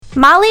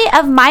Molly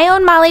of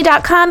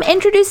myownmolly.com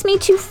introduced me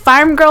to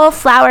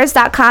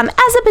Farmgirlflowers.com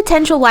as a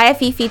potential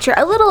YFE feature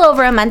a little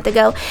over a month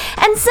ago,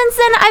 and since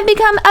then I've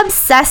become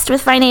obsessed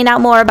with finding out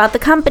more about the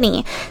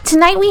company.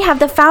 Tonight we have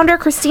the founder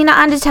Christina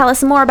on to tell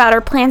us more about her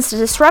plans to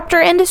disrupt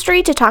our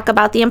industry, to talk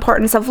about the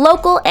importance of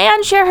local,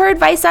 and share her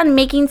advice on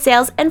making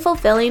sales and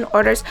fulfilling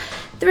orders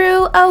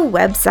through a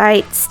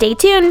website. Stay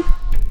tuned.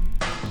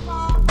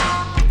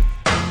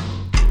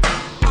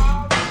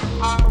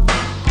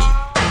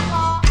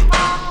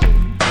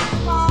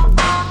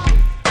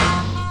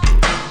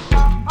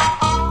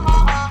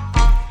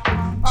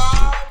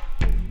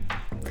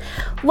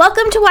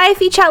 Welcome to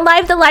YFE Chat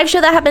Live, the live show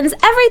that happens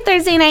every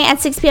Thursday night at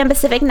 6 p.m.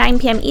 Pacific, 9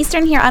 p.m.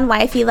 Eastern here on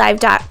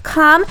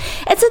YFElive.com.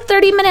 It's a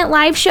 30-minute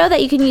live show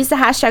that you can use the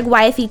hashtag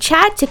YFE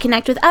Chat to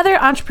connect with other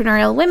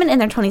entrepreneurial women in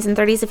their 20s and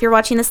 30s. If you're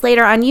watching this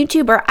later on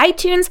YouTube or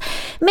iTunes,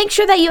 make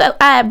sure that you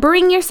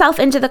bring yourself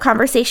into the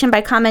conversation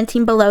by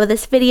commenting below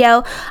this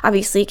video.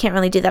 Obviously, you can't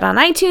really do that on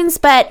iTunes,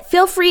 but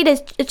feel free to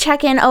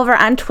check in over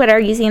on Twitter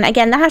using,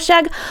 again, the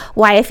hashtag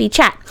YFE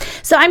Chat.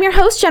 So I'm your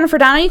host, Jennifer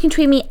Dono. You can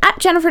tweet me at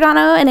Jennifer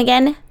Dono, and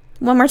again,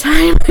 one more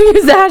time,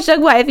 use the hashtag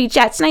YFE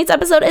Chat. Tonight's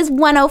episode is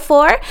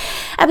 104,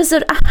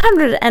 episode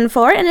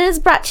 104, and it is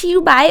brought to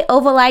you by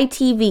Ovaleye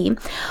TV.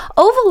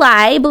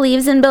 Ovaleye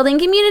believes in building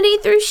community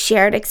through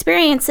shared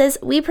experiences.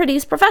 We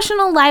produce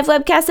professional live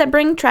webcasts that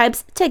bring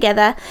tribes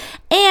together.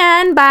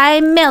 And by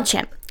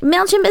MailChimp.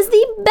 MailChimp is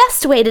the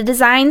best way to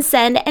design,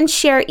 send, and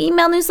share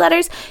email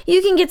newsletters.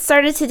 You can get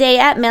started today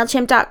at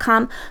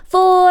MailChimp.com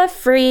for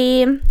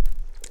free.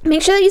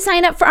 Make sure that you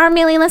sign up for our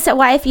mailing list at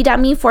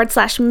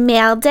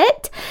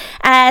yfe.me/mailedit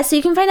so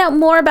you can find out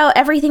more about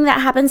everything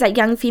that happens at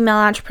Young Female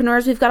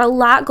Entrepreneurs. We've got a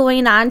lot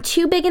going on.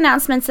 Two big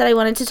announcements that I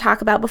wanted to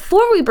talk about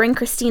before we bring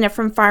Christina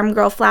from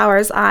Farmgirl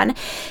Flowers on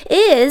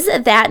is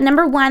that,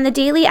 number one, the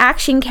daily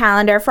action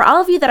calendar. For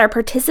all of you that are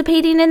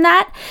participating in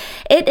that,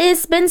 it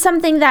has been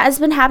something that has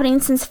been happening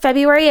since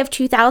February of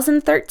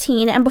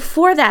 2013. And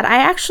before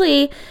that,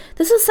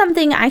 this was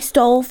something I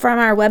stole from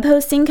our web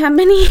hosting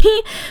company.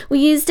 We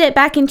used it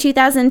back in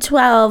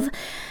 2012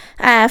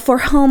 for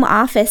home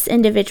office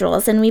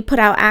individuals, and we put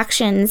out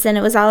actions, and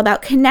it was all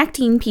about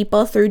connecting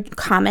people through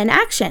common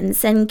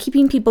actions and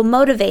keeping people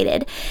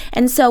motivated.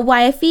 And so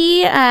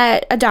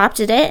YFE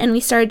adopted it, and we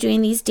started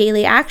doing these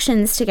daily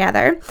actions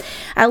together.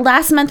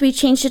 Last month we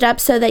changed it up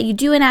so that you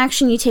do an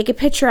action, you take a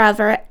picture of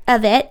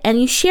it,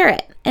 and you share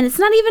it. And it's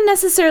not even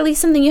necessarily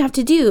something you have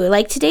to do.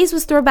 Like today's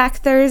was Throwback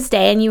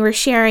Thursday, and you were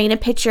sharing a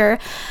picture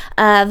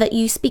of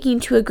you speaking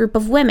to a group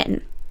of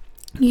women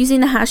using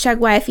the hashtag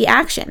YFE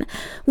Action.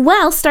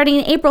 Well, starting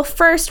April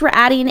 1st, we're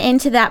adding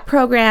into that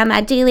program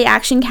at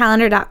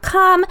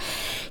dailyactioncalendar.com.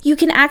 You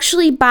can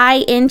actually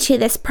buy into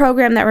this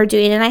program that we're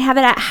doing, and I have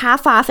it at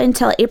half off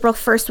until April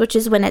 1st, which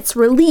is when it's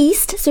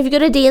released. So if you go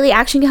to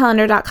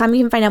dailyactioncalendar.com,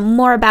 you can find out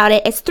more about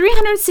it. It's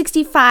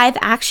 365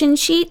 action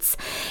sheets.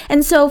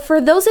 And so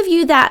for those of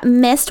you that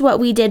missed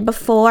what we did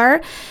before,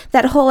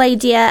 that whole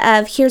idea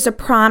of here's a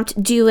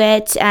prompt, do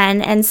it,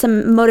 and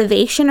some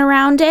motivation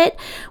around it,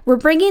 we're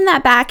bringing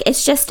that back.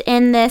 It's just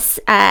in this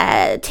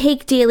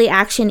Take Daily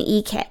Action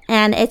e-kit,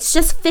 and it's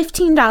just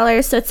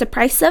 $15, so it's the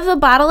price of a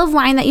bottle of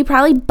wine that you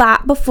probably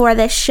bought before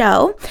this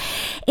show,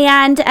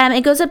 and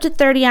it goes up to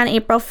 $30 on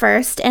April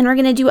 1st, and we're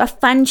going to do a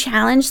fun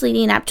challenge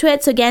leading up to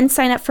it. So again,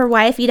 sign up for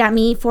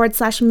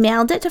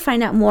yfe.me/mailedit to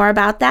find out more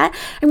about that.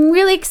 I'm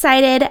really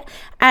excited.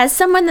 As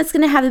someone that's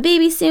going to have a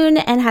baby soon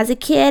and has a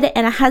kid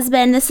and a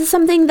husband, this is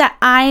something that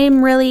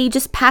I'm really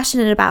just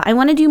passionate about. I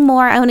want to do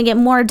more. I want to get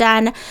more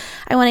done.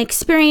 I want to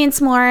experience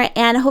more,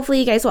 and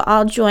hopefully you guys will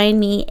all join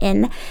me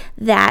in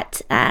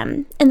that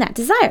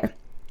desire.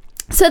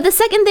 So the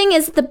second thing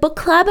is the book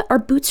club, or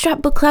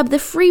Bootstrap Book Club, the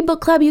free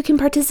book club you can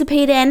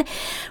participate in.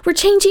 We're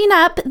changing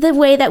up the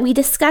way that we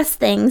discuss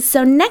things.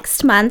 So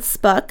next month's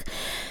book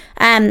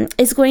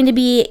is going to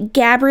be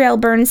Gabrielle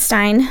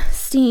Bernstein.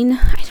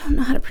 I don't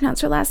know how to pronounce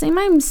her last name.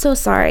 I'm so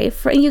sorry.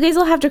 You guys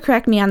will have to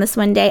correct me on this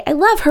one day. I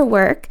love her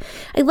work.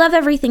 I love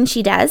everything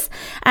she does.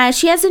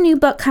 She has a new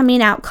book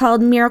coming out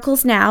called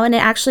Miracles Now, and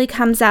it actually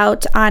comes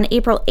out on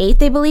April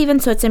 8th, I believe,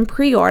 and so it's in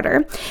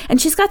pre-order.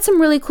 And she's got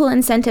some really cool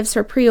incentives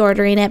for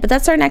pre-ordering it, but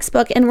that's our next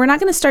book, and we're not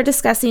going to start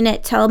discussing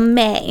it till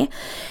May.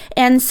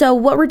 And so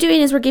what we're doing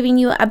is we're giving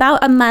you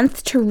about a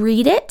month to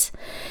read it,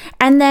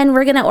 and then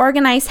we're going to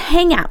organize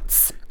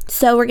hangouts.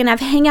 So we're going to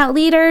have hangout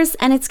leaders,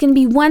 and it's going to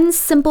be one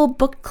simple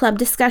book club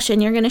discussion.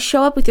 You're going to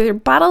show up with your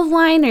bottle of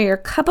wine or your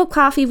cup of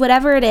coffee,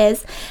 whatever it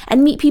is,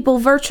 and meet people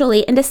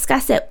virtually and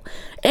discuss it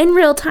in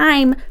real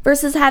time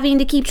versus having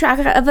to keep track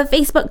of a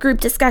Facebook group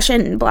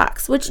discussion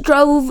blocks, which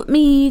drove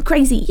me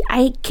crazy.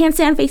 I can't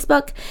stand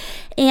Facebook,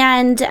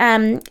 and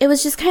it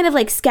was just kind of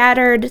like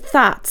scattered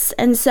thoughts.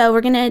 And so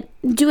we're going to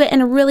do it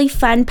in a really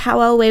fun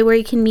powwow way where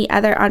you can meet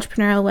other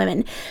entrepreneurial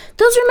women.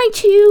 Those are my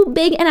two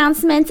big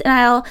announcements, and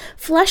I'll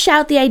flesh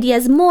out the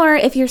ideas more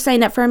if you're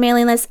signed up for a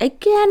mailing list,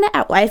 again,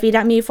 at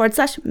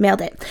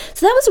yfe.me/mailedit.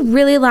 So that was a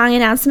really long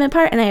announcement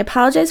part, and I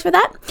apologize for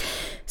that.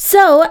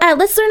 So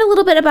let's learn a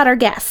little bit about our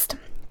guest.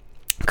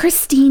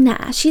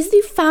 Christina. She's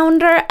the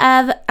founder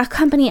of a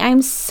company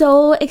I'm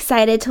so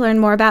excited to learn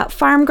more about,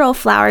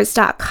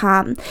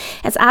 Farmgirlflowers.com.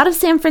 It's out of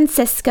San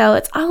Francisco.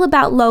 It's all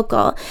about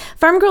local.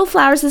 Farmgirl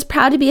Flowers is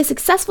proud to be a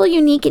successful,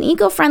 unique, and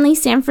eco-friendly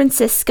San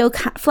Francisco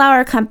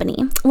flower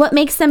company. What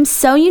makes them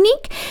so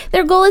unique?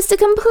 Their goal is to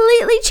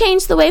completely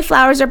change the way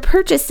flowers are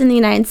purchased in the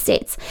United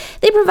States.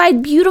 They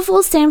provide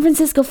beautiful San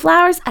Francisco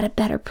flowers at a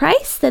better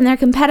price than their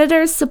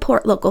competitors,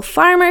 support local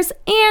farmers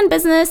and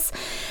business,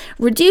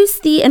 reduce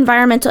the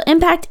environmental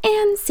impact,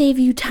 and save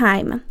you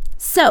time.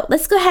 So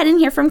let's go ahead and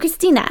hear from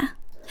Christina.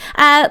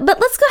 But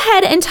let's go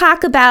ahead and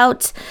talk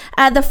about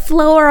the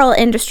floral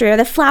industry or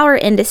the flower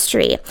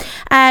industry.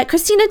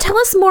 Christina, tell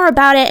us more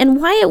about it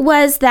and why it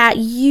was that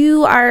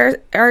you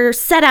are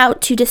set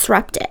out to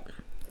disrupt it.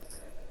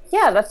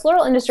 Yeah, the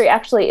floral industry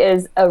actually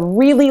is a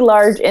really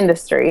large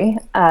industry,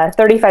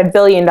 $35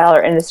 billion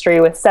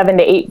industry with $7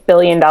 to $8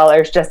 billion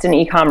just in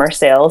e-commerce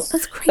sales.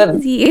 That's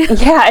crazy.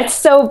 Yeah, it's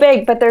so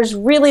big, but there's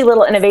really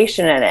little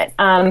innovation in it.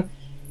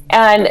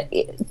 And,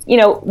 you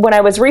know, when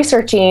I was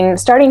researching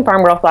starting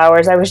Farmgirl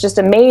Flowers, I was just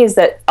amazed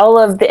that all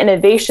of the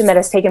innovation that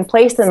has taken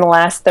place in the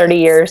last 30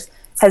 years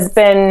has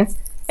been,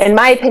 in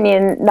my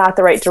opinion, not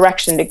the right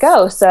direction to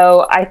go.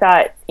 So I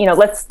thought, you know,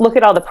 let's look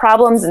at all the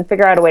problems and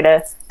figure out a way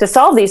to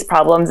solve these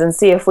problems and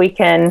see if we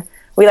can,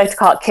 we like to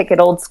call it kick it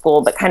old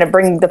school, but kind of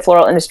bring the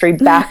floral industry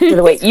back to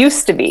the way it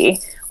used to be,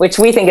 which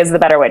we think is the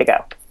better way to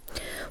go.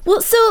 Well,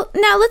 so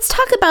now let's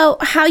talk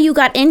about how you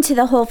got into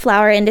the whole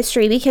flower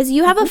industry, because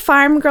you have a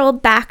farm girl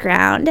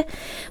background,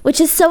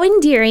 which is so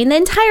endearing. The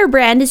entire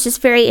brand is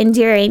just very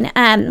endearing.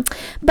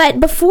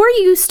 But before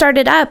you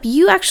started up,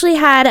 you actually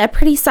had a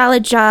pretty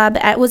solid job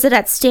was it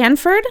at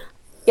Stanford?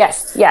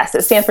 Yes,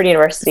 at Stanford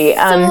University.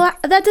 So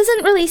that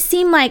doesn't really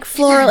seem like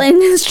floral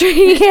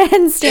industry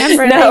in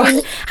Stanford. No. I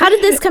mean, how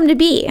did this come to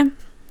be?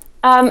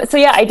 So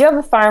yeah, I do have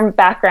a farm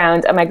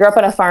background. I grew up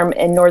on a farm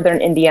in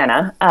northern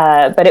Indiana,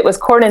 but it was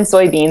corn and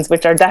soybeans,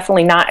 which are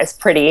definitely not as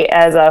pretty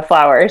as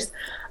flowers.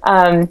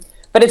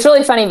 But it's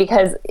really funny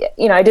because,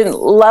 you know, I didn't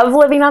love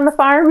living on the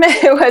farm.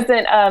 It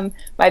wasn't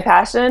my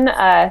passion,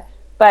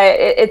 but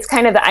it's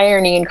kind of the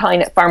irony in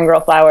calling it Farm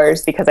Girl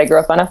Flowers because I grew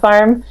up on a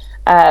farm.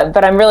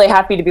 But I'm really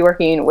happy to be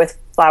working with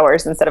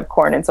flowers instead of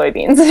corn and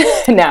soybeans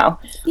now.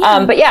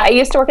 Yeah. But yeah, I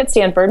used to work at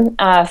Stanford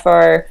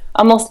for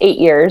almost 8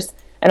 years.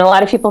 And a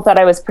lot of people thought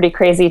I was pretty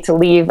crazy to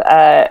leave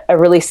a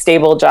really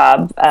stable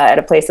job at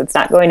a place that's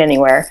not going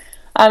anywhere.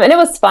 And it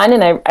was fun,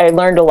 and I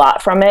learned a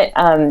lot from it.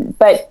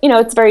 But, you know,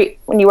 it's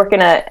when you work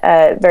in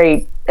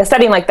a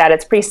setting like that,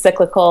 it's pretty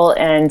cyclical,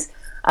 and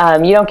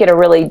you don't get to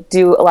really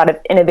do a lot of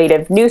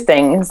innovative new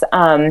things.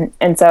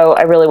 And so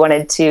I really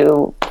wanted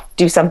to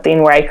do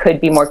something where I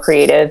could be more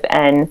creative,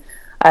 and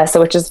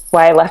which is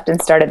why I left and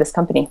started this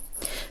company.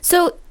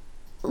 So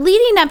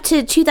leading up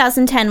to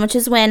 2010, which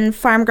is when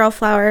Farmgirl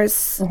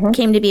Flowers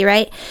came to be,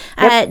 right?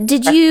 Yep.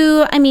 Did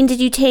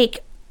you take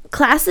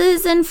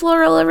classes in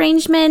floral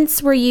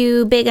arrangements? Were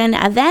you big on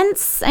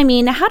events? I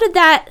mean, how did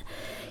that,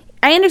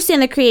 I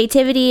understand the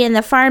creativity and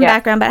the farm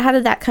background, but how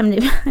did that come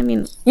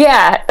to,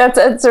 Yeah,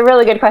 that's a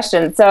really good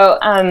question. So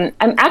I'm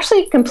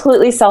actually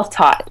completely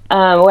self-taught.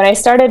 When I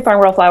started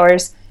Farmgirl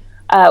Flowers,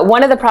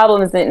 one of the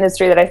problems in the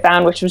industry that I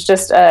found, which was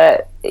just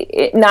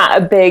not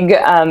a big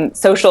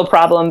social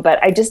problem,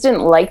 but I just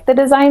didn't like the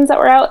designs that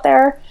were out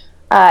there.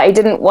 I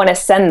didn't want to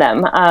send them.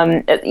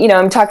 You know,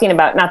 I'm talking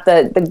about not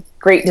the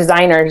great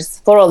designers,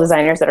 floral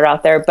designers that are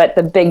out there, but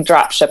the big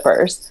drop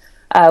shippers.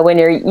 When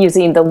you're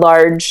using the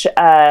large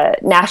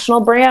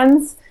national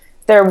brands,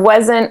 there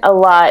wasn't a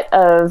lot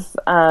of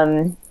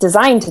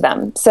design to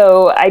them.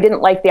 So I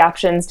didn't like the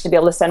options to be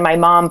able to send my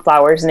mom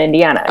flowers in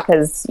Indiana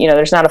because, you know,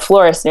 there's not a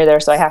florist near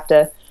there. So I have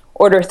to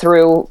order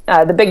through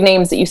the big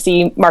names that you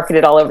see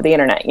marketed all over the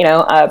internet, you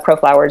know, Pro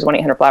Flowers,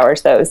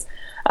 1-800-Flowers, those.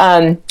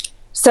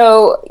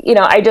 So, you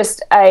know,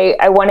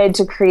 I wanted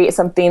to create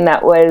something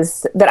that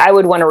I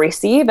would want to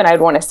receive and I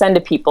would want to send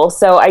to people.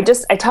 So I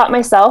taught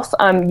myself.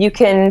 You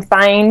can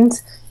find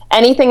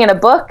anything in a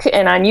book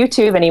and on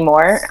YouTube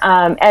anymore.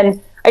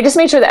 And I just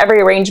made sure that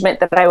every arrangement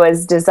that I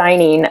was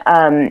designing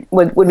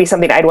would be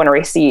something I'd want to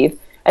receive.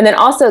 And then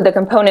also the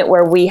component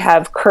where we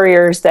have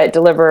couriers that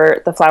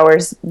deliver the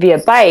flowers via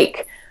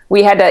bike,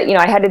 I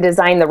had to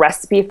design the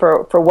recipe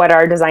for what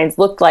our designs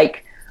looked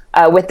like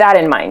with that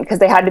in mind, because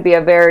they had to be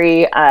a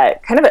very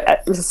kind of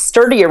a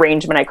sturdy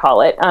arrangement, I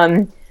call it.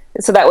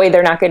 So that way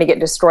they're not going to get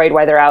destroyed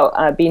while they're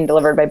out being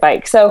delivered by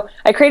bike. So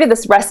I created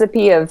this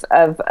recipe of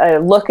a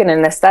look and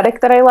an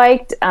aesthetic that I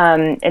liked,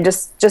 and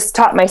just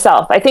taught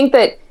myself. I think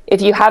that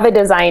if you have a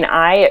design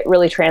eye, it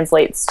really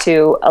translates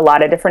to a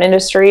lot of different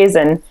industries,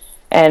 and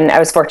I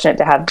was fortunate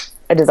to have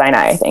a design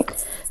eye, I think.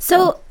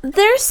 So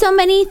there's so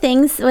many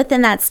things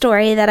within that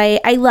story that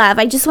I love.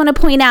 I just want to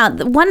point out,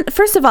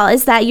 first of all,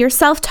 is that you're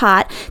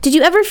self-taught. Did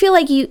you ever feel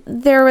like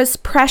there was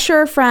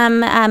pressure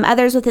from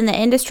others within the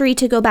industry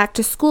to go back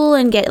to school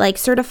and get like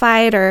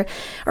certified or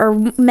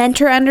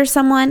mentor under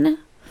someone?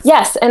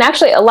 Yes, and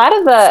actually a lot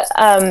of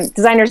the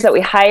designers that we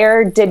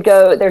hire did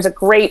go, there's a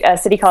great,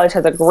 City College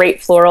has a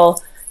great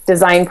floral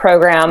design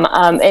program.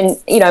 And,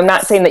 I'm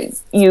not saying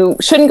that you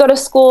shouldn't go to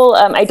school.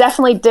 I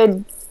definitely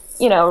did,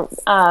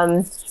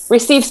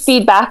 receive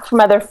feedback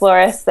from other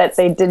florists that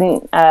they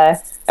didn't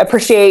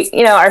appreciate,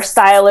 our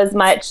style as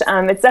much.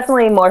 It's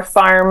definitely more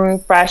farm,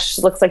 fresh,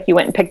 looks like you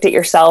went and picked it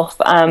yourself.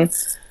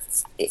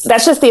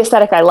 That's just the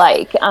aesthetic I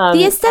like.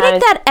 The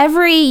aesthetic that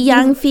every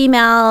young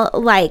female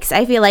likes,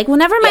 I feel like.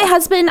 Whenever my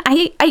husband,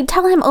 I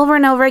tell him over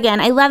and over again,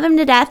 I love him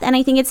to death, and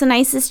I think it's the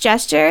nicest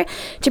gesture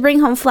to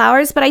bring home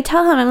flowers, but I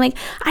tell him, I'm like,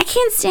 I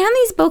can't stand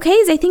these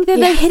bouquets. I think they're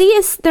the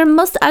hideous, they're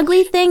most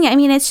ugly thing. I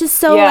mean, it's just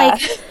so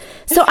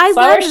so I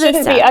love this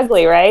shouldn't stuff. be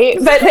ugly, right?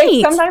 But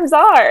they sometimes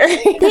are.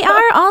 They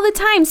are all the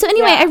time. So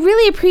anyway, I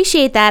really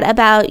appreciate that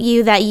about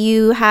you, that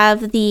you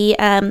have the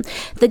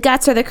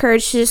guts or the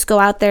courage to just go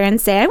out there and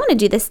say, I want to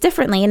do this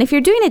differently. And if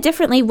you're doing it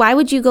differently, why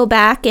would you go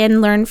back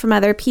and learn from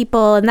other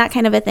people and that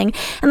kind of a thing?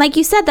 And like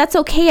you said, that's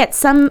okay at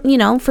some,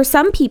 for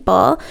some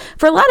people,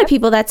 for a lot of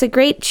people, that's a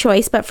great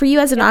choice. But for you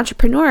as an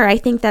entrepreneur, I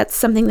think that's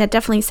something that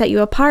definitely set you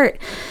apart.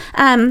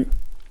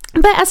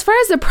 But as far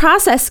as the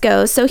process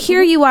goes, so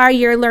here you are,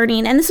 you're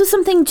learning, and this was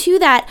something too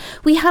that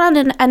we had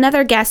on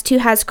another guest who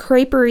has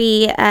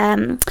creperie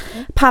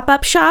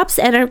pop-up shops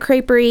and a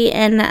creperie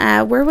in,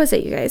 where was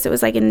it, you guys? It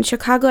was like in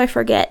Chicago, I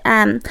forget.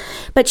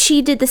 But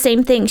she did the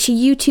same thing. She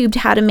YouTubed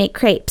how to make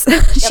crepes.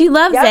 She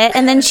loves it,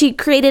 and then she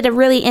created a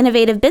really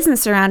innovative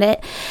business around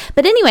it.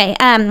 But anyway,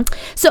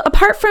 so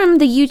apart from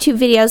the YouTube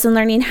videos and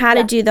learning how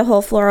to do the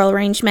whole floral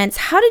arrangements,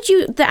 how did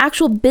you, the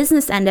actual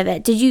business end of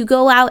it, did you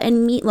go out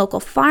and meet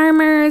local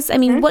farmers? I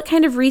mean, what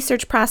kind of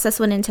research process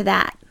went into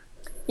that?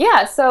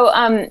 Yeah, so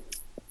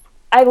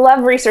I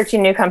love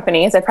researching new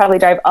companies. I probably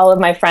drive all of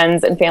my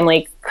friends and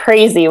family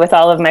crazy with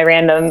all of my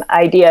random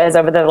ideas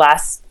over the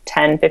last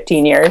 10,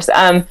 15 years.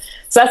 So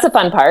that's the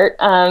fun part.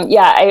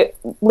 I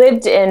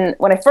lived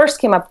when I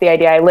first came up with the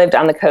idea, I lived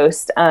on the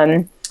coast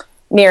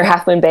near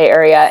Half Moon Bay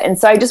area. And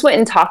so I just went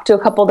and talked to a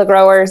couple of the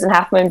growers in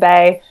Half Moon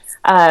Bay.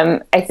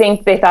 I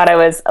think they thought I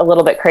was a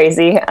little bit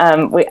crazy. I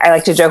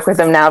like to joke with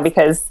them now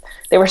because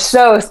they were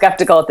so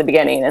skeptical at the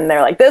beginning, and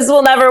they're like, this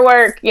will never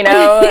work.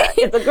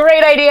 It's a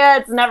great idea.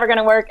 It's never going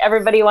to work.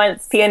 Everybody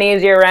wants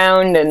peonies year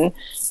round. And,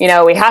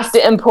 we have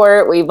to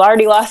import. We've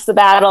already lost the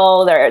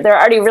battle. They're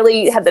already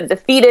really had the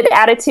defeated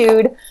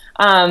attitude.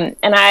 And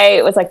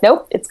I was like,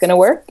 nope, it's going to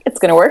work. It's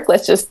going to work.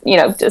 Let's just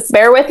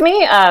bear with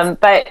me.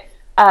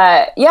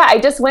 I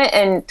just went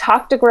and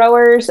talked to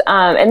growers.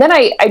 And then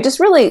I just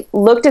really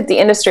looked at the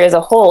industry as a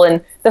whole.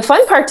 And the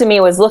fun part to me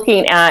was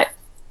looking at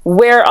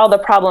where all the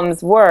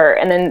problems were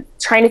and then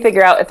trying to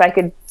figure out if I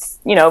could,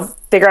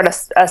 figure out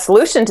a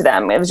solution to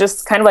them. It was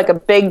just kind of like a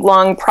big,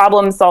 long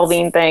problem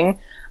solving thing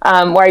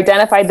where I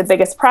identified the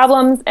biggest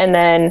problems and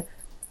then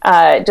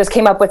just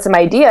came up with some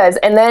ideas.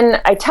 And then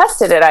I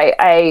tested it.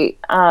 I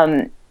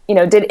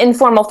did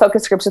informal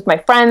focus groups with my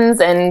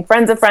friends and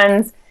friends of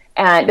friends,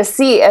 and to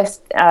see if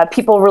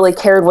people really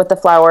cared what the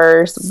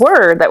flowers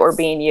were that were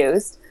being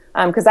used.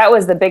 Because that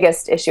was the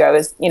biggest issue. I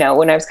was,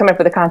 when I was coming up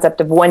with the concept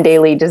of one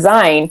daily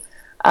design,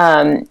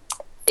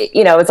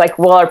 it's like,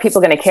 well, are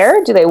people going to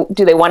care? Do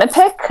they want to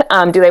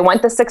pick? Do they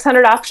want the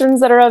 600 options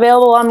that are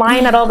available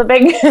online at all the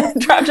big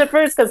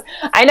dropshippers? Because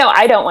I know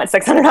I don't want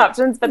 600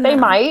 options, but they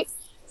might.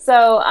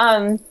 So,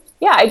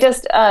 I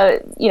just,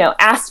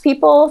 asked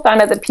people,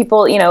 found out that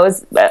people,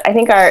 I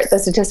think the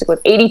statistic was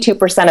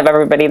 82% of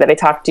everybody that I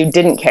talked to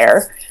didn't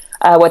care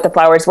what the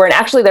flowers were. And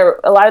actually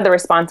a lot of the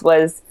response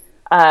was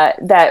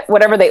that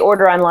whatever they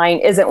order online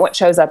isn't what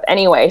shows up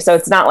anyway. So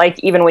it's not like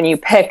even when you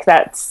pick,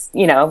 that's,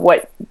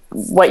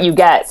 what you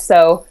get.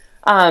 So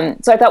I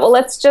thought, well,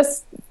 let's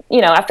just,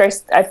 after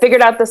I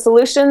figured out the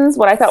solutions,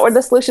 what I thought were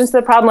the solutions to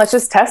the problem, let's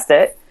just test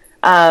it.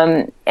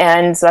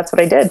 And so that's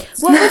what I did.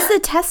 What was the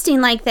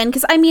testing like then?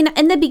 Because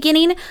in the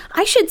beginning,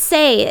 I should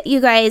say,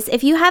 you guys,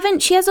 if you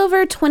haven't, she has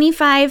over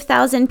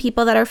 25,000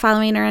 people that are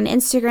following her on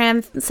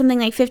Instagram, something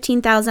like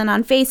 15,000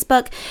 on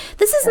Facebook.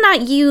 This is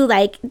not you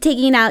like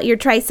taking out your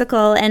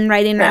tricycle and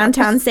riding around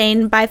town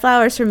saying, buy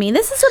flowers for me.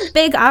 This is a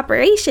big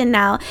operation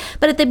now.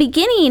 But at the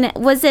beginning,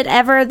 was it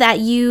ever that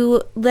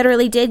you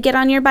literally did get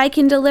on your bike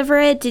and deliver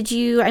it?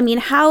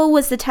 How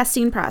was the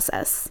testing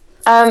process?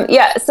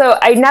 So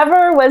I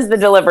never was the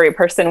delivery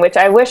person, which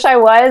I wish I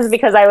was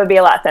because I would be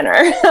a lot thinner.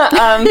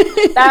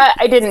 That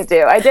I didn't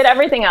do. I did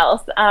everything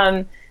else.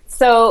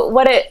 So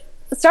what it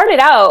started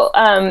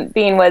out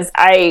being was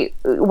I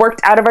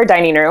worked out of our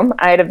dining room.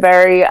 I had a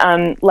very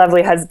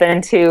lovely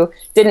husband who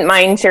didn't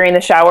mind sharing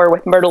the shower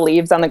with myrtle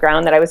leaves on the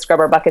ground that I would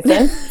scrub our buckets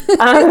in.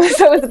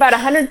 So it was about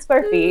 100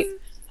 square feet,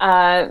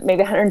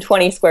 maybe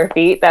 120 square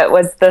feet. That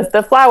was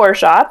the flower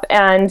shop.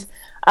 And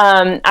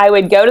I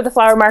would go to the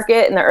flower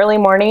market in the early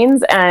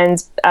mornings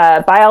and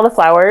buy all the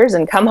flowers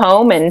and come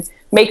home and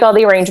make all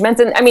the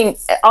arrangements. And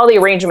all the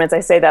arrangements,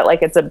 I say that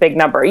like it's a big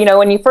number.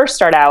 When you first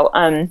start out,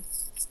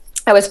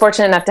 I was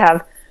fortunate enough to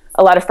have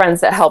a lot of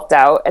friends that helped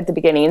out at the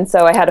beginning.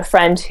 So I had a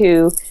friend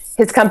who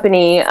his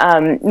company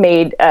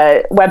made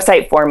a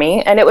website for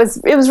me, and it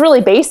was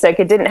really basic.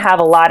 It didn't have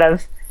a lot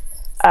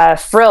of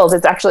frills.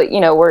 It's actually,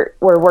 we're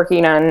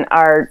working on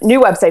our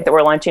new website that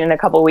we're launching in a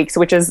couple of weeks,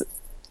 which is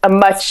a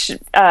much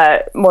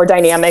more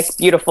dynamic,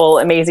 beautiful,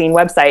 amazing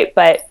website.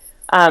 But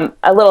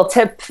a little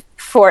tip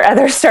for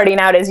others starting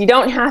out is it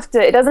doesn't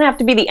have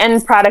to be the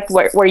end product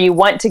where you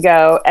want to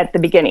go at the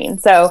beginning.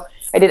 So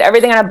I did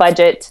everything on a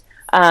budget,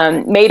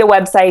 made a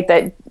website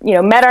that,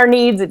 met our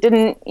needs. It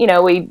didn't,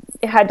 we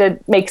had to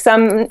make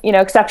some,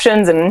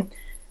 exceptions and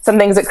some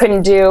things it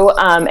couldn't do.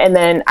 And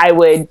then I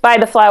would buy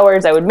the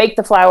flowers, I would make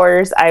the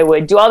flowers, I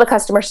would do all the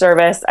customer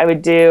service, I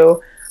would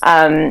do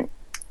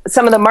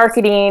some of the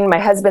marketing. My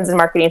husband's in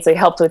marketing, so he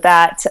helped with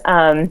that.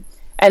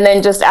 And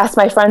then just asked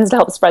my friends to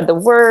help spread the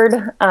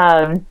word.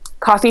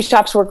 Coffee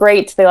shops were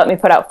great. They let me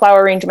put out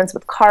flower arrangements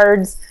with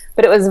cards,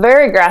 but it was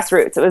very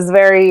grassroots. It was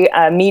very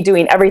me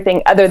doing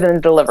everything other than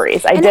the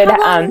deliveries.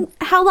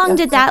 How long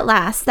did that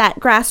last, that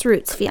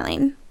grassroots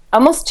feeling?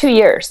 Almost 2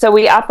 years. So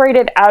we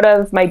operated out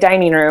of my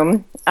dining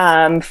room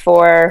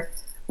for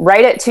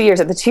right at 2 years.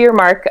 At the 2-year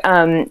mark,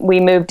 we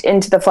moved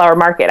into the flower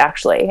market,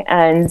 actually.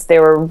 And they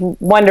were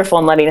wonderful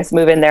in letting us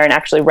move in there and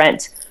actually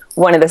rent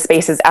one of the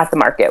spaces at the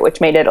market,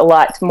 which made it a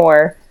lot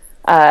more,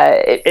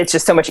 it's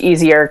just so much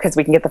easier because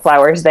we can get the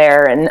flowers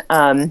there. And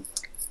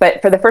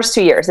but for the first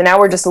 2 years, and now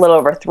we're just a little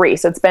over 3.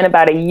 So it's been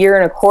about 1.25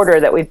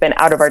 years that we've been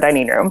out of our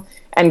dining room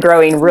and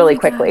growing really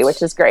quickly,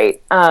 which is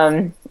great.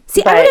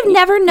 See, I would have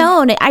never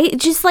known. I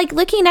just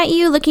looking at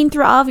you, looking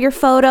through all of your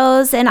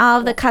photos and all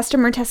of the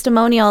customer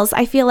testimonials,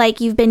 I feel like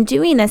you've been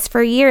doing this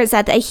for years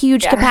at a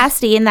huge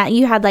capacity, and that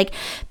you had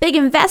big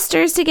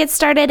investors to get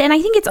started. And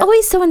I think it's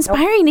always so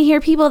inspiring to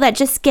hear people that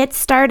just get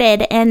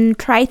started and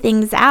try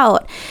things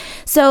out.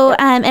 So,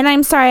 and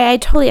I'm sorry, I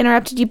totally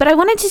interrupted you, but I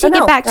wanted to take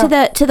it back to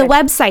the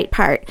website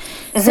part.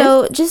 Mm-hmm.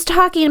 So just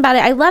talking about it,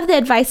 I love the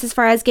advice as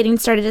far as getting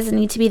started doesn't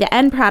need to be the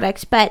end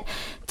product, but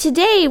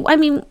today,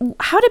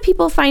 how do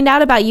people find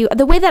out about you?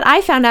 The way that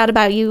I found out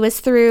about you was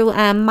through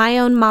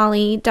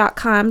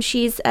myownmolly.com.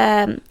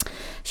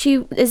 She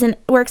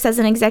works as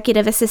an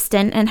executive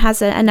assistant and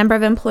has a number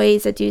of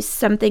employees that do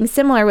something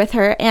similar with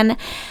her. And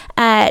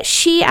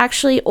she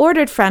actually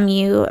ordered from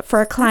you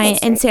for a client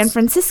in San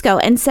Francisco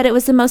and said it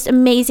was the most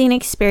amazing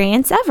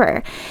experience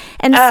ever.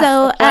 And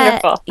so,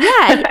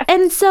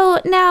 and so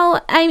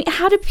now,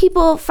 how do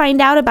people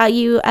find out about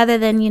you other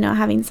than,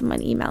 having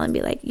someone email and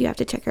be like, you have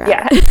to check her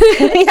out?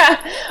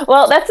 Yeah.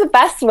 Well, that's the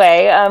best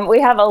way.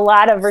 We have a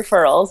lot of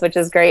referrals, which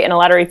is great, and a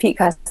lot of repeat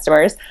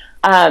customers.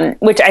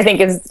 Which I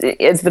think is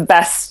the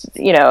best,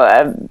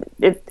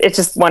 it's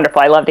just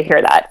wonderful. I love to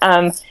hear that.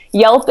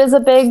 Yelp is a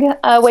big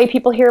way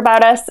people hear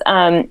about us.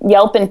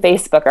 Yelp and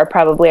Facebook are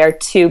probably our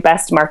 2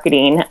 best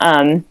marketing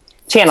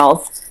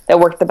channels that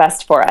work the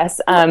best for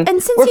us. And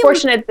since we're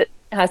fortunate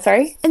that,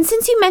 sorry? And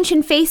since you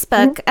mentioned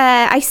Facebook,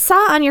 I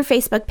saw on your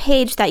Facebook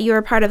page that you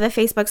were part of a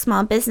Facebook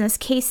small business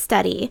case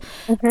study.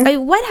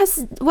 Mm-hmm.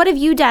 What have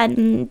you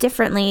done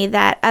differently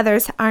that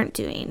others aren't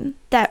doing?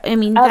 That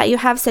you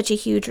have such a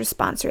huge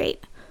response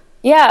rate.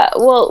 Yeah,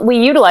 well, we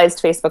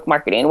utilized Facebook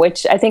marketing,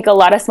 which I think a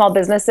lot of small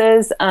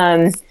businesses,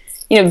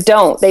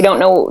 don't. They don't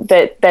know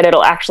that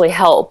it'll actually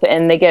help,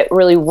 and they get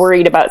really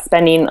worried about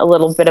spending a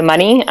little bit of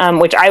money,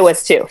 which I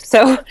was too.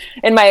 So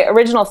in my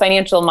original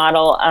financial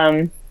model,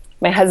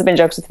 my husband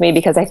jokes with me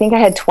because I think I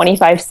had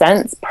 25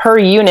 cents per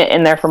unit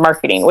in there for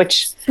marketing,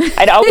 which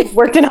I'd always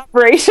worked in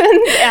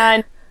operations.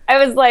 And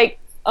I was like,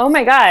 oh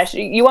my gosh,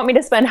 you want me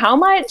to spend how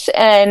much?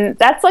 And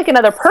that's like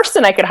another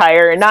person I could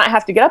hire and not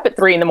have to get up at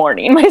 3 a.m.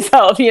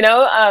 myself,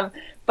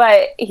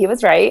 but he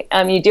was right.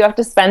 You do have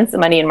to spend some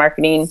money in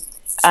marketing.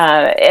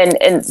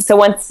 And so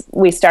once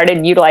we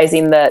started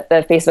utilizing the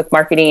Facebook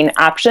marketing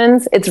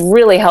options, it's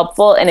really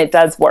helpful and it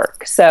does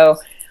work. So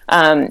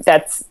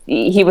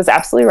he was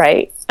absolutely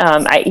right.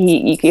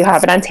 You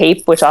have it on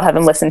tape, which I'll have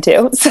him listen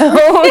to,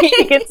 so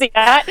you can see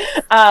that.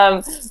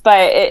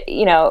 But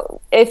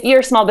if you're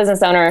a small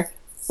business owner,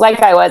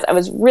 like I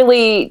was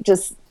really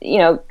just,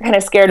 kind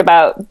of scared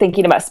about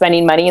thinking about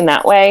spending money in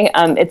that way.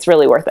 It's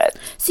really worth it.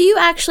 So you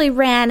actually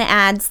ran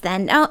ads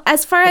then. Now,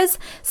 as far as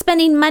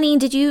spending money,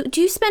 do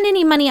you spend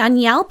any money on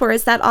Yelp, or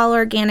is that all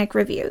organic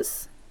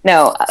reviews?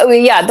 No.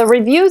 The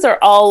reviews are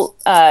all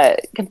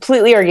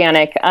completely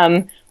organic.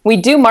 We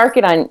do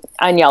market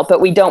on Yelp, but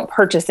we don't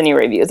purchase any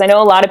reviews. I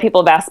know a lot of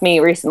people have asked me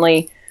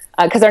recently,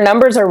 because our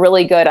numbers are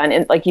really good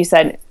on, like you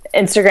said,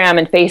 Instagram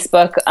and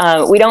Facebook.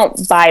 We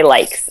don't buy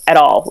likes at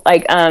all.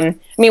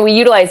 We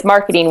utilize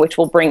marketing, which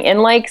will bring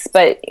in likes,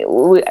 but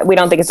we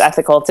don't think it's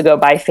ethical to go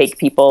buy fake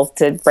people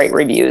to write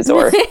reviews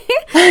or,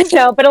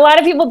 but a lot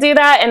of people do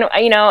that. And,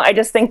 I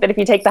just think that if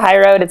you take the high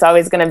road, it's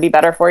always going to be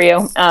better for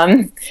you.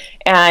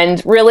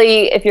 And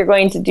really, if you're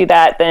going to do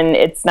that, then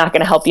it's not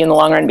going to help you in the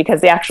long run,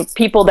 because the actual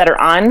people that are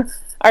on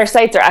our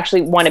sites are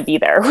actually want to be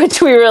there, which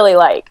we really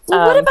like.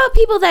 Well, what about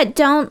people that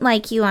don't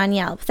like you on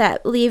Yelp,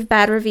 that leave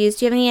bad reviews?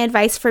 Do you have any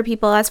advice for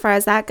people as far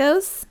as that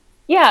goes?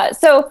 Yeah,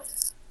 so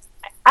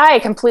I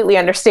completely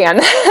understand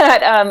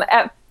that.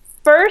 At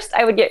first,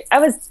 I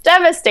was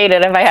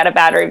devastated if I had a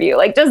bad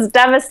review, just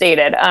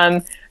devastated.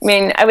 I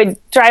would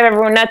drive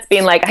everyone nuts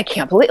being like, I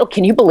can't believe,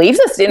 can you believe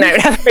this? And I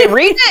would have to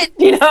read it,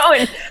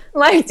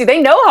 and do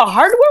they know how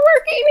hard we're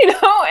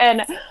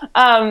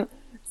working?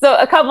 So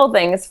a couple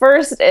things.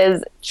 First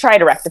is try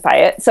to rectify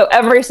it. So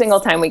every single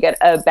time we get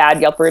a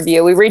bad Yelp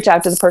review, we reach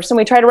out to the person,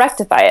 we try to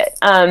rectify it.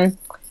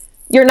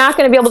 You're not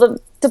going to be able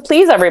to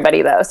please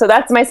everybody, though. So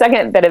that's my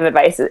second bit of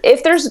advice.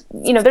 If there's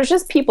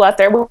just people out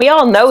there, we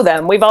all know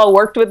them. We've all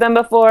worked with them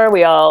before.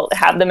 We all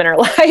have them in our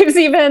lives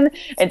even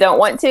and don't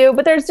want to.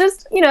 But there's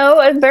just,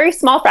 a very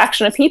small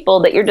fraction of people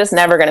that you're just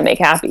never going to make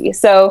happy.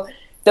 So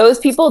those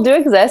people do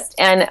exist.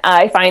 And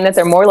I find that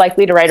they're more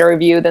likely to write a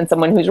review than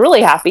someone who's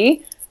really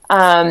happy.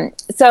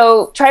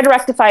 So try to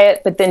rectify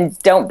it, but then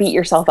don't beat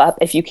yourself up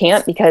if you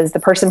can't, because the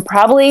person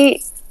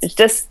probably is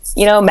just,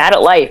 mad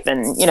at life,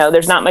 and,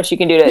 there's not much you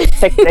can do to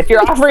fix it. If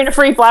you're offering a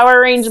free flower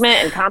arrangement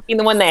and comping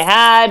the one they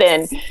had,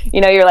 and,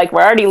 you're like,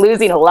 we're already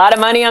losing a lot of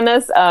money on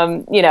this,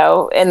 and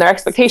their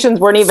expectations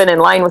weren't even in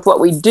line with what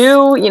we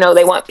do,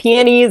 they want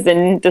peonies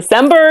in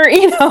December,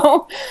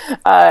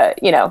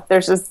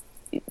 there's just,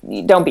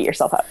 don't beat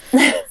yourself up.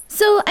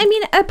 So,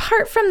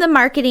 apart from the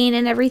marketing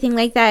and everything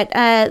like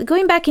that,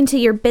 going back into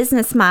your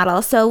business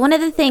model. So one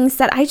of the things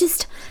that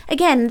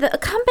the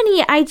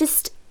company,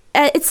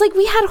 it's like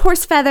we had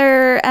horse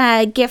feather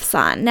gifts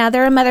on. Now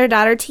they're a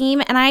mother-daughter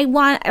team, and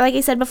like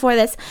I said before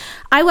this,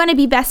 I want to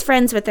be best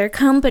friends with their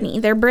company,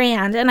 their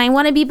brand, and I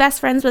want to be best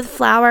friends with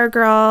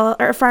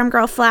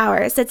Farmgirl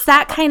Flowers. It's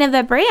that kind of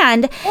a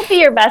brand. I'll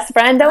be your best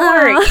friend, don't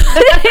worry.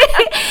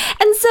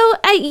 And so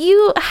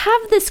you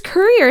have this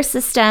courier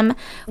system,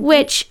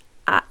 which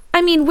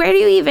where do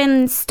you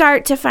even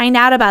start to find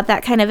out about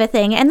that kind of a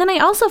thing? And then I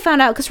also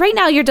found out, because right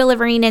now you're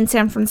delivering in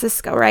San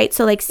Francisco, right?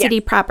 So like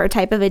city proper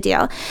type of a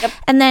deal. Yep.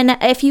 And then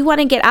if you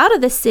want to get out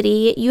of the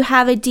city, you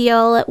have a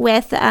deal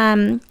with,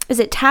 is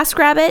it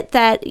TaskRabbit,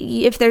 that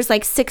if there's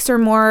like 6 or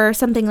more or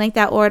something like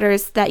that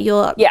orders, that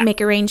you'll make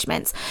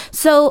arrangements.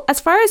 So as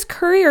far as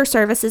courier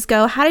services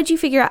go, how did you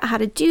figure out how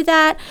to do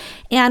that?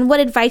 And what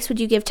advice would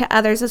you give to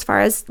others as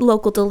far as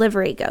local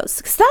delivery goes?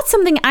 Because that's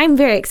something I'm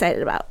very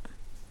excited about.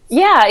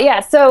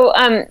 Yeah. So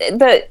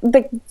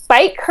the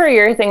bike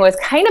courier thing was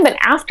kind of an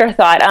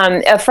afterthought.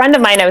 A friend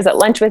of mine I was at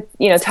lunch with,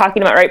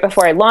 talking about right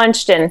before I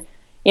launched, and,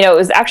 it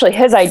was actually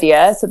his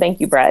idea. So thank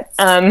you, Brett.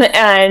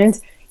 And,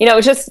 it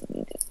was just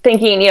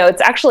thinking,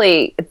 it's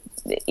actually,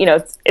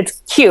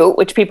 it's cute,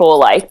 which people will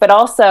like, but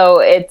also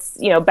it's,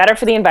 better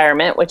for the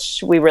environment,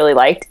 which we really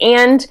liked.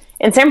 And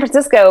in San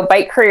Francisco,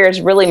 bike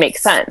couriers really make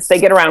sense. They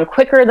get around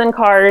quicker than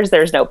cars.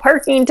 There's no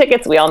parking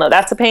tickets. We all know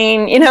that's a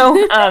pain,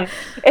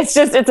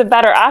 it's a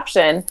better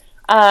option.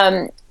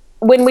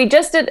 When we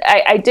just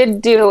I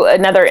did do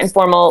another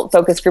informal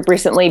focus group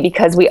recently,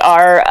 because we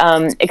are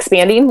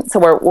expanding. So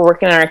we're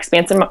working on our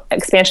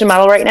expansion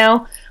model right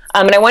now.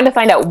 And I wanted to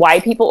find out why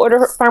people order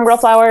Farmgirl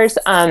Flowers,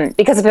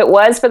 because if it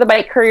was for the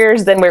bike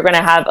couriers, then we're going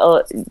to have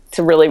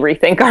to really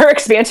rethink our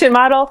expansion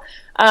model.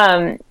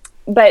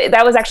 But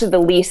that was actually the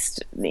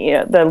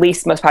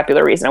least most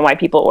popular reason on why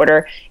people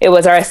order. It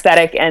was our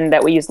aesthetic and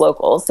that we use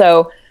local.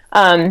 So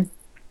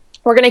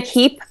we're going to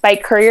keep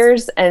bike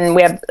couriers, and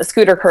we have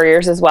scooter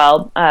couriers as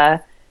well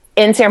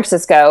in San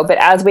Francisco. But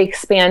as we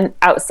expand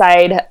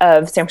outside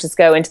of San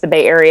Francisco into the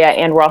Bay Area,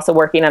 and we're also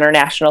working on our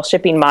national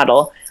shipping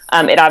model,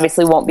 it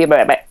obviously won't be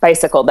by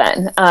bicycle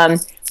then.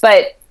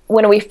 But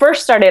when we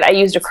first started, I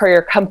used a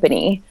courier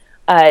company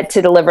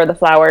to deliver the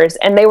flowers,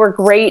 and they were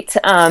great.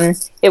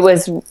 It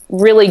was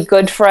really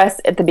good for us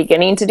at the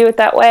beginning to do it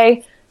that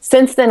way.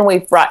 Since then,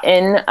 we've brought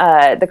in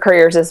the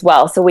couriers as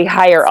well. So we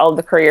hire all of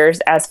the couriers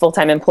as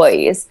full-time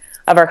employees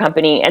of our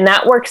company. And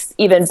that works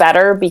even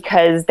better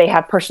because they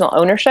have personal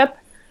ownership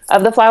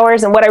of the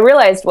flowers. And what I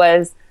realized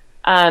was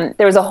there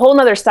was a whole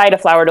nother side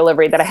of flower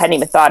delivery that I hadn't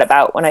even thought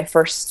about when I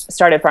first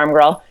started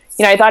Farmgirl.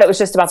 I thought it was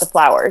just about the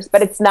flowers,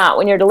 but it's not.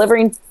 When you're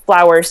delivering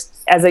flowers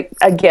as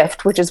a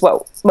gift, which is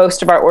what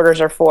most of our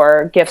orders are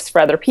for, gifts for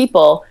other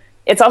people,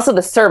 it's also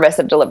the service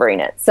of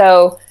delivering it.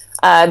 So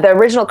the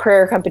original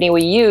courier company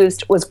we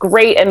used was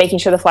great at making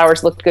sure the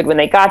flowers looked good when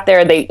they got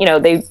there.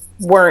 They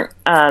weren't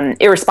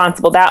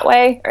irresponsible that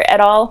way at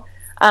all.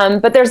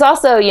 But there's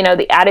also,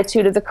 the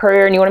attitude of the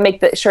courier, and you want to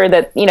make sure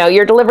that,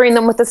 you're delivering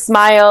them with a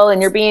smile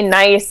and you're being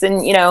nice,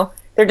 and,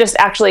 they're just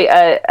actually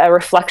a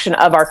reflection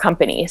of our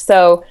company.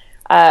 So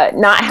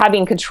not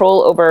having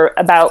control over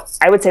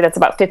I would say that's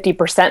about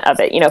 50% of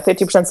it.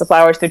 50% is the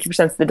flowers,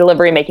 50% is the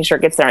delivery, making sure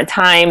it gets there on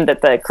time,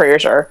 that the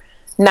couriers are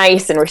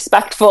nice and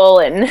respectful,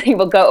 and you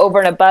will go over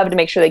and above to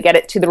make sure they get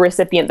it to the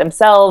recipient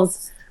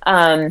themselves.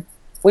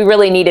 We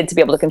really needed to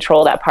be able to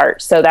control that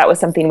part. So that was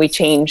something we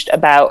changed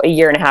about a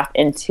year and a half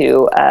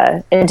into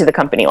the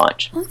company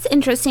launch. Well, that's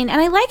interesting. And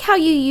I like how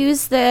you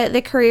use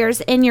the couriers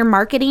in your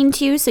marketing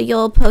too. So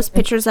you'll post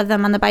pictures of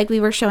them on the bike.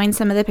 We were showing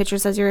some of the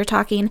pictures as you were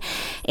talking.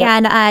 Yep.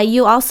 And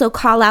you also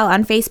call out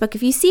on Facebook.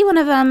 If you see one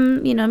of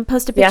them,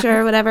 post a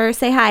picture or whatever,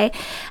 say hi.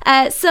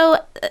 So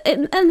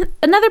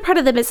another part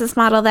of the business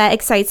model that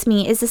excites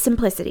me is the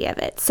simplicity of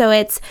it. So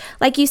it's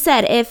like you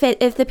said,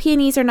 if the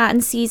peonies are not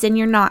in season,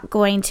 you're not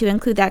going to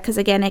include that, because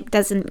again, again, it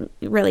doesn't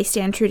really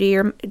stand true to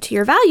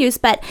your values.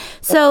 But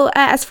so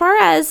as far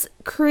as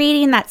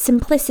creating that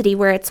simplicity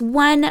where it's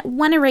one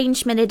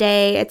arrangement a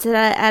day, it's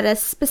at a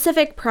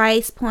specific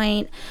price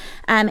point,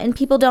 and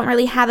people don't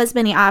really have as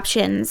many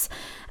options.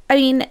 I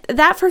mean,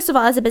 that, first of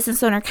all, as a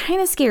business owner, kind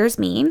of scares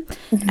me.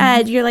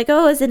 You're like,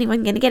 oh, is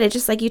anyone going to get it?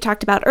 Just like you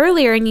talked about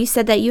earlier, and you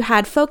said that you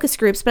had focus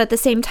groups, but at the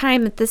same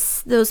time,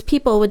 those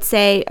people would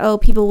say, oh,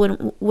 people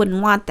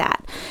wouldn't want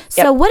that.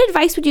 So what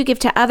advice would you give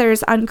to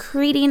others on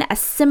creating a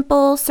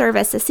simple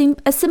service,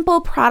 a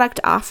simple product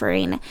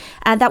offering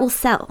that will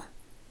sell?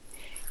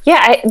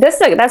 Yeah,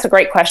 that's a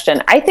great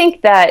question. I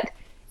think that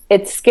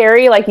it's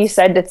scary, like you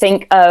said, to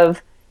think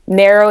of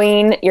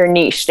narrowing your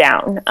niche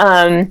down.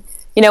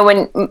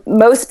 When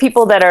most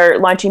people that are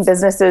launching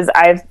businesses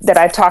that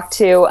I've talked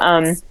to,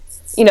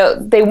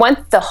 they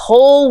want the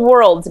whole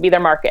world to be their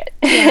market.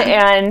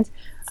 And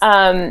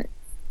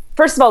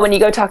first of all, when you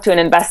go talk to an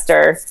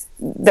investor,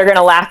 they're going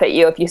to laugh at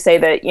you if you say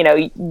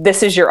that,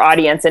 this is your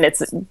audience and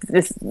it's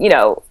this,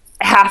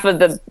 half of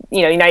the,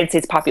 United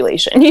States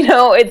population.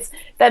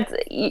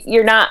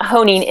 You're not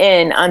honing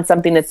in on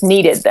something that's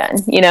needed then,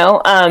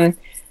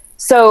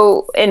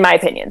 so in my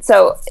opinion.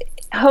 So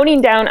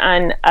honing down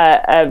on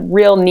a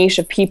real niche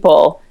of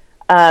people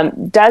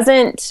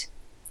doesn't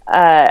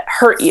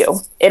hurt you.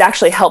 It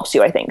actually helps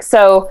you, I think.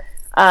 So,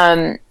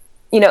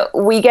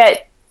 we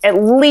get at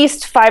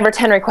least 5 or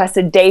 10 requests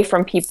a day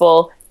from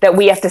people that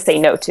we have to say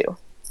no to.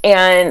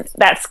 And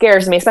that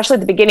scares me, especially at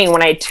the beginning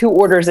when I had 2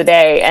 orders a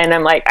day and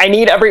I'm like, I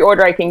need every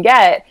order I can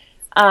get.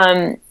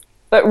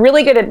 But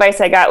really good advice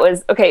I got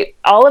was, okay,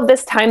 all of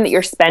this time that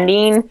you're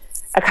spending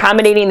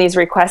accommodating these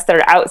requests that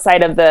are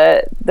outside of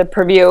the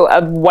purview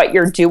of what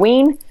you're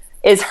doing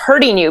is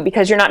hurting you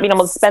because you're not being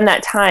able to spend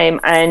that time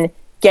on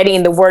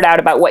getting the word out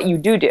about what you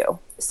do.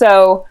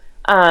 So,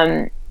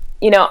 I'm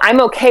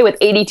okay with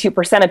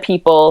 82% of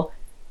people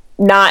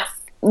not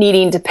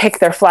needing to pick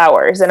their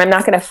flowers. And I'm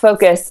not going to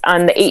focus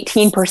on the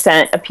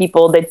 18% of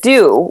people that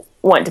do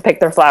want to pick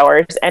their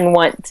flowers and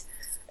want,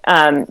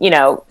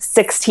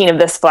 16 of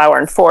this flower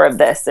and 4 of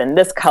this and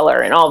this color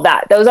and all of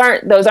that.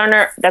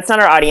 That's not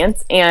our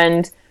audience.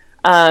 And,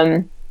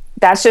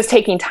 that's just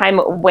taking time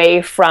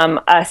away from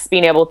us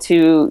being able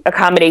to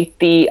accommodate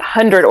the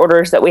 100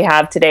 orders that we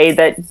have today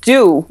that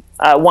do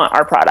want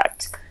our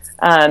product.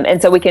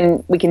 And so we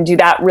can do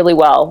that really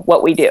well,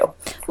 what we do.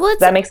 Does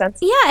that make sense?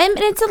 Yeah, and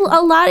it's a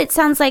lot, it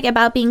sounds like,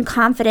 about being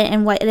confident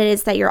in what it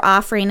is that you're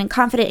offering and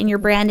confident in your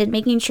brand and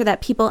making sure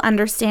that people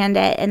understand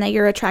it and that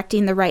you're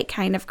attracting the right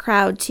kind of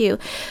crowd too,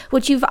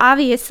 which you've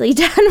obviously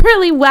done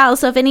really well.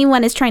 So if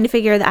anyone is trying to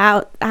figure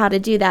out how to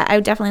do that, I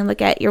would definitely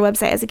look at your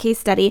website as a case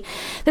study.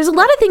 There's a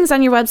lot of things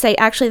on your website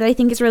actually that I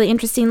think is really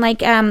interesting,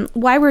 like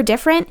why we're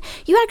different.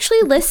 You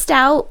actually list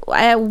out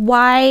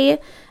why,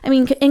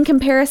 in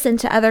comparison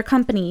to other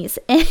companies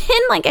in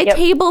like a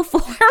table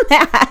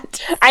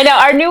format. I know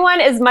our new one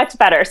is much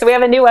better. So we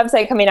have a new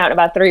website coming out in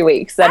about 3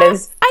 weeks. I think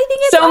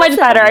it's so much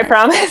better, I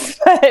promise.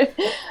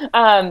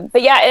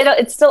 But yeah,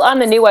 it's still on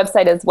the new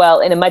website as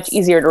well in a much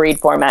easier to read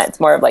format. It's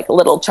more of like a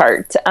little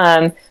chart.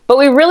 But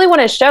we really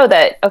want to show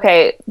that,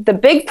 okay, the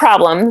big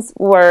problems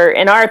were,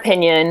 in our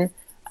opinion,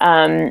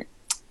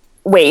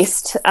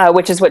 waste,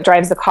 which is what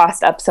drives the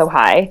cost up so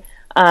high.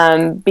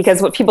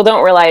 Because what people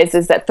don't realize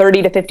is that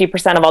 30 to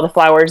 50% of all the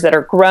flowers that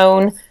are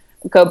grown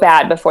go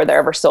bad before they're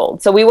ever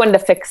sold. So we wanted to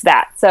fix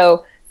that.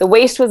 So the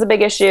waste was a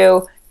big issue.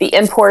 The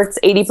imports,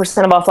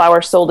 80% of all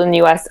flowers sold in the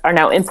U.S. are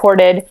now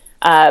imported,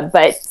 but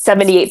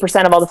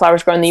 78% of all the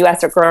flowers grown in the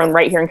U.S. are grown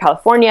right here in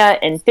California,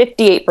 and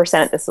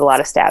 58%, this is a lot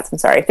of stats, I'm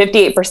sorry,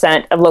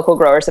 58% of local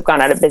growers have gone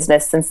out of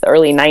business since the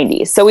early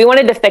 90s. So we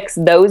wanted to fix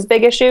those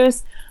big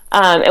issues,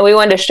 and we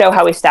wanted to show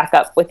how we stack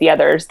up with the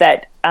others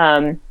that,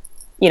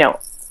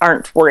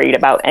 aren't worried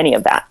about any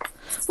of that.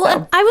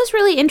 Well, I was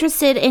really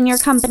interested in your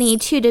company,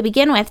 too, to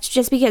begin with,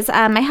 just because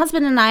my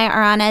husband and I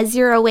are on a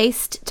zero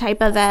waste type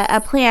of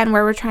a plan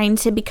where we're trying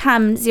to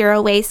become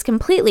zero waste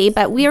completely,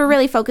 but we are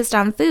really focused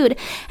on food.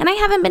 And I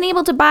haven't been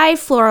able to buy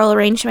floral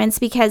arrangements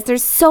because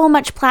there's so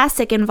much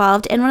plastic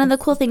involved. And one of the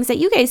cool things that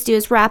you guys do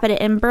is wrap it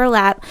in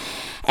burlap.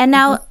 And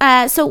now,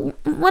 so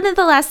one of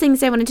the last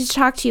things I wanted to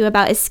talk to you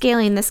about is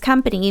scaling this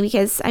company,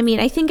 because,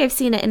 I think I've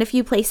seen it in a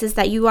few places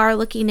that you are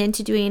looking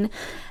into doing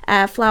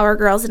Flower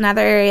Girls in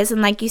other areas.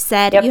 And like you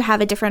said, you have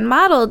a different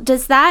model.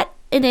 Does that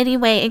in any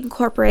way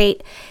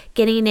incorporate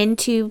getting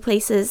into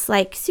places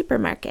like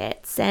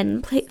supermarkets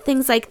and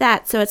things like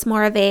that? So it's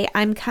more of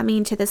I'm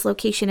coming to this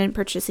location and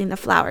purchasing the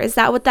flower. Is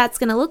that what that's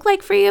going to look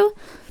like for you?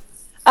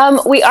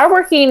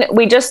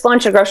 We just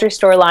launched a grocery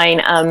store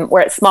line.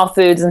 We're at Small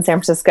Foods in San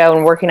Francisco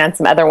and working on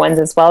some other ones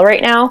as well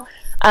right now.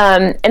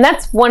 And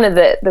that's one of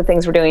the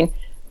things we're doing.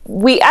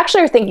 We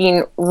actually are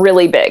thinking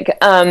really big,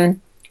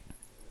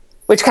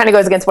 which kind of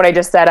goes against what I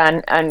just said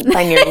on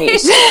finding your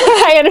niche.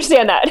 I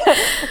understand that.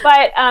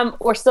 But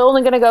we're still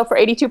only going to go for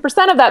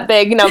 82% of that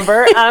big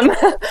number.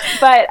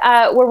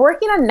 But we're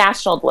working on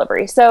national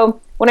delivery.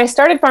 So when I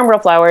started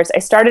Farmgirl Flowers, I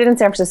started in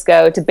San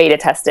Francisco to beta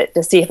test it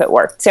to see if it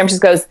worked. San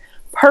Francisco's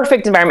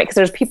perfect environment because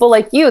there's people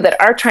like you that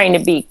are trying to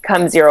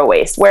become zero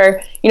waste,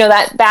 where, you know,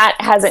 that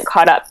hasn't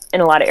caught up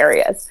in a lot of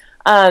areas.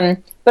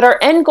 But our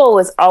end goal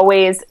is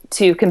always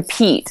to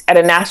compete at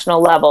a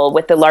national level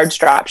with the large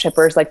drop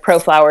shippers like Pro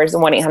Flowers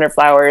and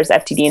 1-800-Flowers,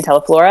 FTD, and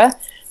Teleflora.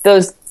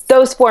 Those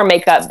four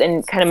make up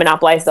and kind of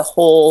monopolize the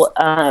whole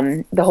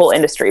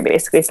industry,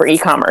 basically, for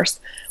e-commerce.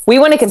 We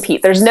want to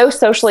compete. There's no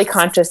socially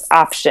conscious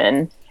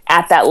option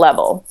at that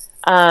level.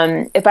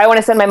 If I want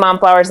to send my mom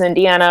flowers in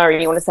Indiana, or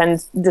you want to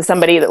send to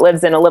somebody that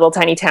lives in a little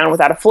tiny town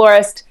without a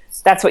florist,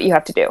 that's what you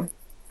have to do.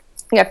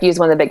 You have to use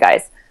one of the big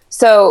guys.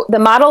 So the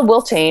model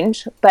will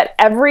change, but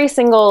every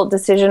single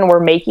decision we're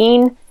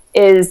making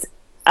is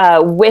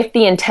with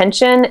the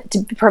intention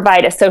to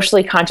provide a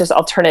socially conscious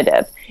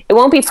alternative. It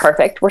won't be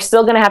perfect. We're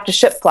still going to have to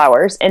ship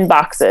flowers in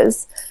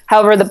boxes.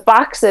 However, the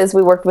boxes,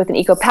 we worked with an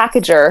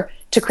eco-packager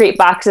to create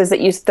boxes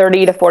that use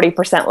 30 to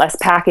 40% less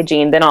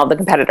packaging than all the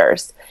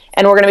competitors.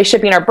 And we're going to be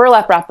shipping our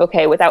burlap wrap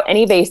bouquet without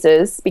any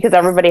vases, because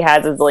everybody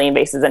has a zillion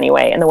vases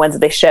anyway, and the ones that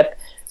they ship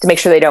to make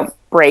sure they don't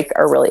break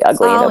are really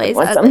ugly. Always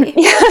ugly.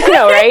 I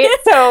know, right?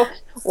 So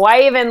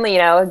why even,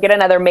 get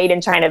another made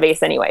in China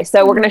vase anyway?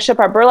 So we're going to ship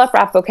our burlap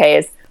wrap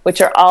bouquets,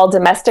 which are all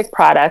domestic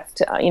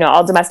product,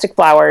 all domestic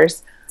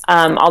flowers,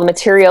 all the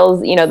materials,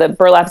 the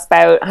burlap's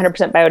 100%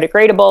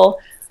 biodegradable.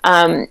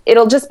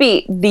 It'll just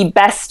be the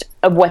best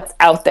of what's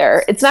out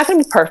there. It's not going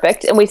to be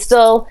perfect. And we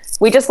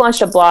just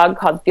launched a blog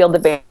called Field to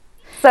Vase.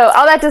 So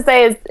all that to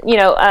say is,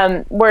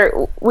 if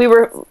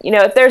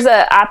there's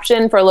an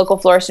option for a local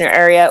florist in your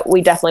area,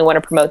 we definitely want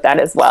to promote that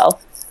as well.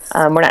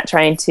 We're not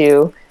trying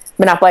to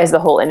monopolize the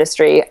whole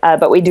industry,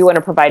 but we do want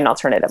to provide an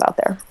alternative out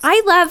there.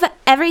 I love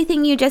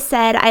everything you just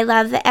said. I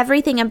love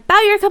everything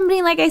about your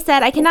company. Like I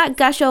said, I cannot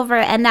gush over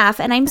it enough.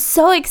 And I'm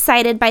so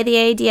excited by the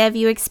idea of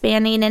you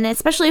expanding, and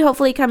especially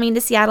hopefully coming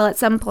to Seattle at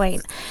some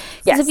point.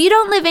 Because if you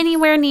don't live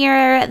anywhere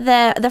near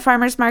the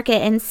farmers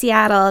market in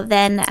Seattle,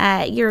 then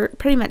you're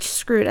pretty much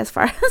screwed as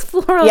far as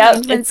floral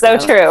arrangements go.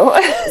 It's so true.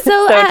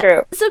 So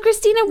true. So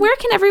Christina, where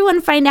can everyone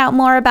find out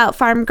more about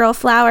Farmgirl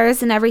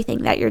Flowers and everything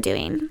that you're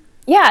doing?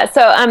 Yeah,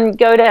 so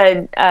go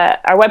to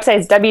our website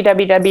is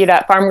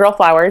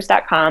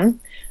www.farmgirlflowers.com.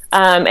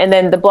 And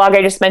then the blog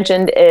I just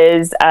mentioned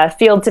is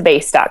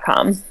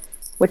fieldtovase.com,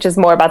 which is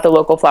more about the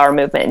local flower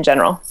movement in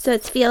general. So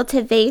it's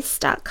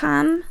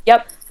fieldtovase.com?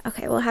 Yep.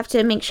 Okay, we'll have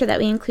to make sure that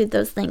we include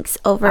those links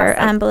over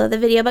below the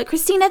video. But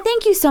Christina,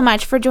 thank you so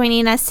much for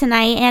joining us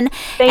tonight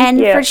and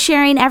for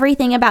sharing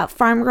everything about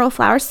Farmgirl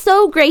Flowers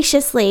so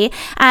graciously.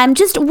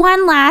 Just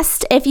one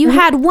last, if you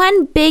had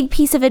one big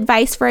piece of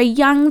advice for a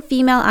young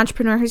female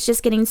entrepreneur who's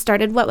just getting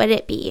started, what would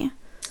it be?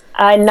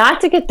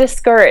 Not to get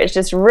discouraged.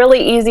 It's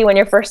really easy when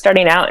you're first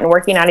starting out and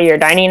working out of your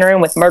dining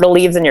room with myrtle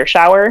leaves in your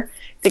shower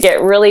to get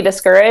really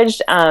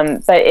discouraged,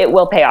 but it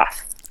will pay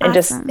off. And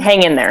just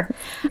hang in there.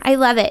 I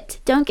love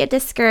it. Don't get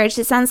discouraged.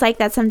 It sounds like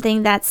that's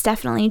something that's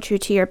definitely true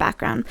to your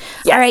background.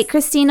 Yes. All right,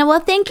 Christina. Well,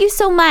 thank you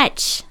so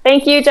much.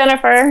 Thank you,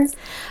 Jennifer.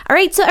 All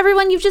right, so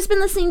everyone, you've just been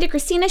listening to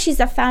Christina. She's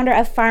the founder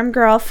of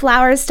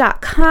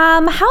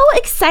FarmgirlFlowers.com. How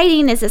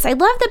exciting is this? I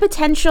love the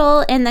potential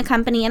in the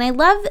company, and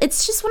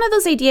it's just one of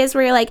those ideas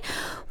where you're like,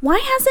 why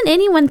hasn't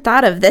anyone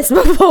thought of this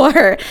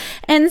before?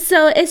 And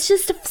so it's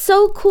just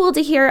so cool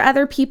to hear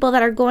other people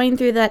that are going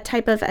through that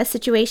type of a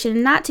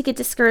situation, not to get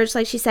discouraged,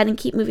 like she said, and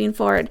keep moving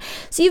forward.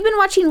 So you've been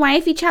watching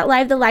YFE Chat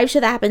Live, the live show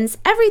that happens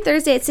every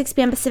Thursday at 6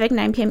 p.m. Pacific,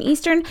 9 p.m.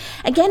 Eastern.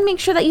 Again, make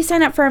sure that you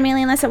sign up for our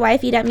mailing list at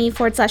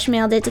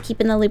yfe.me/mailed to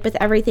keep in the loop with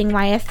everything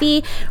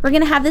YFE. We're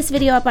going to have this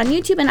video up on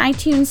YouTube and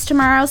iTunes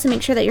tomorrow, so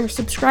make sure that you're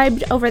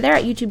subscribed over there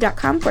at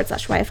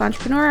youtube.com/YF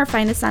Entrepreneur, or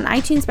find us on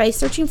iTunes by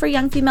searching for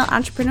Young Female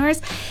Entrepreneurs.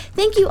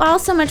 Thank you all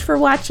so much for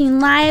watching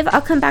live. I'll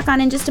come back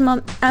on in just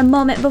a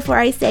moment before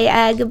I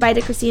say goodbye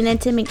to Christina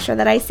to make sure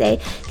that I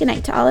say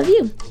goodnight to all of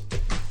you.